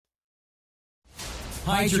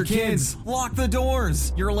Hide your kids. Lock the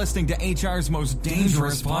doors. You're listening to HR's most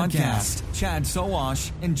dangerous podcast. Chad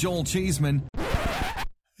Sowash and Joel Cheeseman.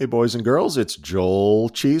 Hey, boys and girls, it's Joel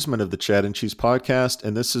Cheeseman of the Chad and Cheese Podcast,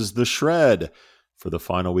 and this is The Shred for the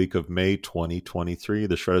final week of May 2023.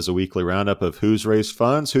 The Shred is a weekly roundup of who's raised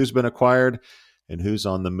funds, who's been acquired, and who's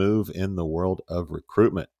on the move in the world of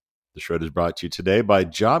recruitment. The Shred is brought to you today by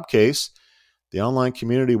Jobcase, the online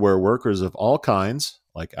community where workers of all kinds,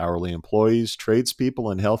 like hourly employees, tradespeople,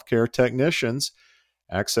 and healthcare technicians,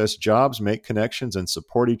 access jobs, make connections, and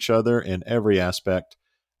support each other in every aspect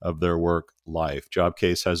of their work life.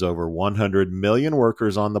 Jobcase has over 100 million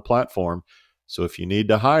workers on the platform, so if you need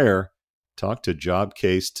to hire, talk to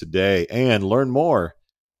Jobcase today and learn more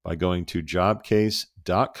by going to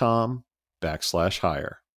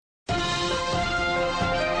jobcase.com/hire.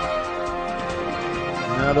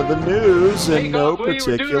 Out of the news in no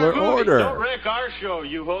particular order. Don't wreck our show,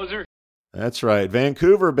 you hoser. That's right.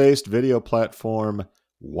 Vancouver-based video platform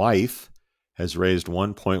Withe has raised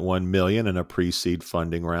 $1.1 million in a pre-seed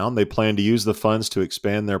funding round. They plan to use the funds to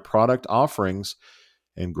expand their product offerings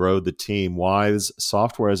and grow the team. Withe's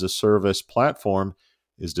software-as-a-service platform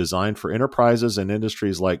is designed for enterprises in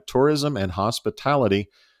industries like tourism and hospitality,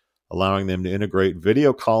 allowing them to integrate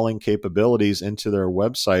video calling capabilities into their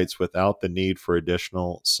websites without the need for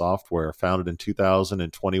additional software. Founded in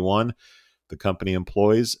 2021, the company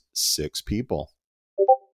employs 6 people.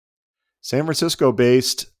 San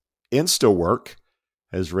Francisco-based Instawork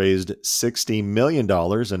has raised $60 million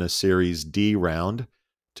in a Series D round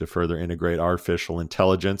to further integrate artificial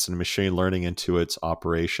intelligence and machine learning into its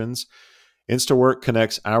operations. Instawork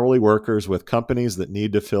connects hourly workers with companies that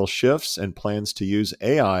need to fill shifts and plans to use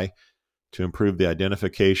AI to improve the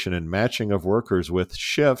identification and matching of workers with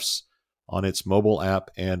shifts on its mobile app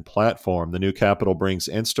and platform. The new capital brings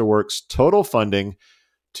Instawork's total funding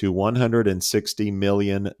to $160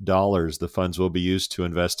 million. The funds will be used to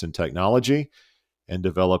invest in technology and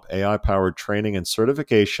develop AI-powered training and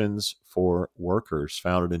certifications for workers.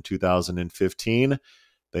 Founded in 2015,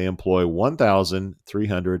 they employ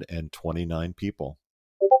 1,329 people.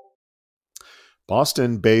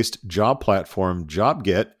 Boston-based job platform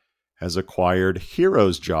JobGet has acquired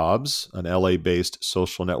Heroes Jobs, an LA-based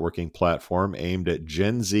social networking platform aimed at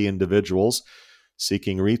Gen Z individuals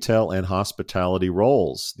seeking retail and hospitality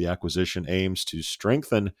roles. The acquisition aims to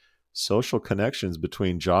strengthen social connections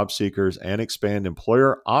between job seekers and expand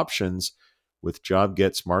employer options with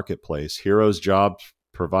JobGet's marketplace. Heroes Jobs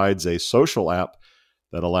provides a social app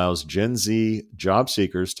that allows Gen Z job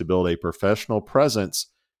seekers to build a professional presence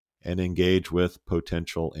and engage with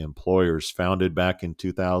potential employers. Founded back in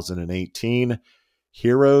 2018,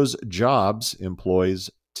 Heroes Jobs employs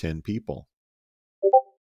 10 people.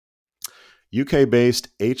 UK-based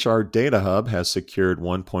HR Datahub has secured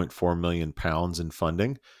 £1.4 million in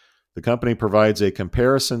funding. The company provides a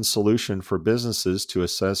comparison solution for businesses to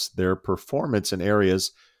assess their performance in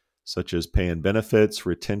areas such as pay and benefits,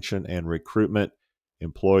 retention and recruitment,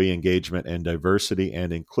 employee engagement, and diversity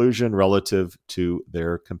and inclusion relative to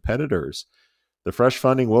their competitors. The fresh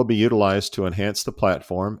funding will be utilized to enhance the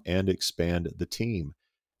platform and expand the team.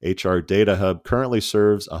 HR Datahub currently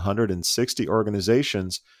serves 160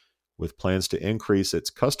 organizations with plans to increase its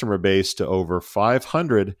customer base to over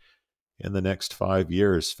 500 in the next 5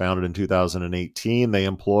 years. Founded in 2018, they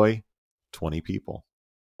employ 20 people.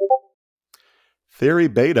 Thierry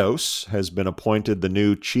Bedos has been appointed the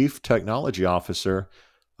new Chief Technology Officer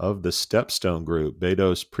of the Stepstone Group.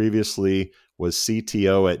 Bedos previously was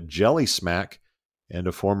CTO at Jelly Smack and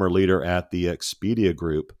a former leader at the Expedia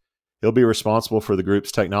Group. He'll be responsible for the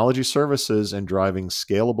group's technology services and driving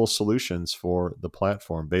scalable solutions for the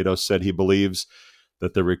platform. Bedos said he believes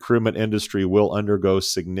that the recruitment industry will undergo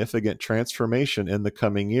significant transformation in the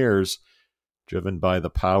coming years, driven by the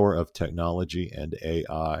power of technology and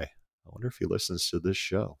AI. I wonder if he listens to this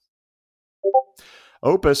show.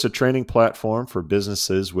 Opus, a training platform for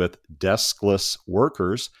businesses with deskless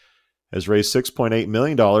workers, has raised $6.8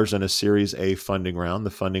 million in a Series A funding round. The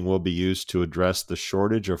funding will be used to address the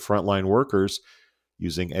shortage of frontline workers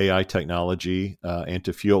using AI technology and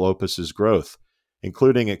to fuel Opus's growth,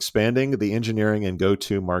 including expanding the engineering and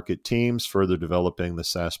go-to-market teams, further developing the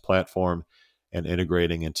SaaS platform, and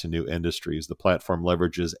integrating into new industries. The platform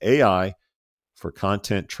leverages AI for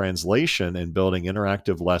content translation and building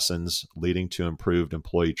interactive lessons, leading to improved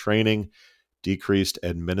employee training, decreased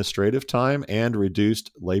administrative time, and reduced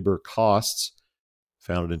labor costs.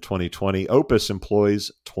 Founded in 2020, Opus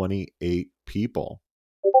employs 28 people.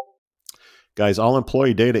 Guys, all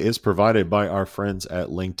employee data is provided by our friends at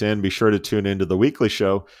LinkedIn. Be sure to tune into the weekly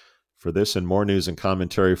show for this and more news and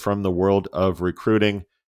commentary from the world of recruiting.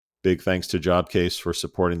 Big thanks to Jobcase for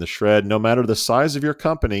supporting the Shred. No matter the size of your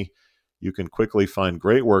company, you can quickly find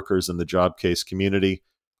great workers in the Jobcase community,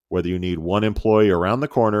 whether you need one employee around the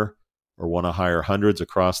corner or want to hire hundreds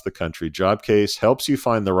across the country. Jobcase helps you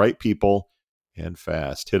find the right people and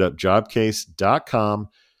fast. Hit up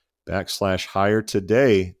jobcase.com/hire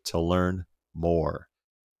today to learn more.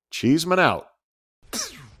 Cheeseman out.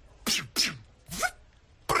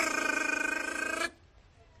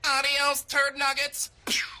 Adios, turd nuggets.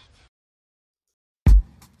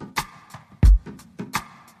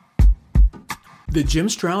 The Jim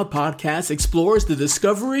Stroud Podcast explores the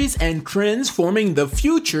discoveries and trends forming the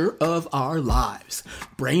future of our lives.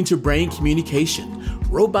 Brain-to-brain communication,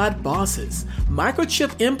 robot bosses,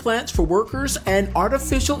 microchip implants for workers, and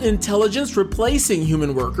artificial intelligence replacing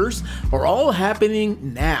human workers are all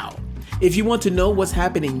happening now. If you want to know what's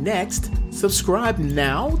happening next, subscribe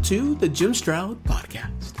now to the Jim Stroud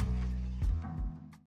Podcast.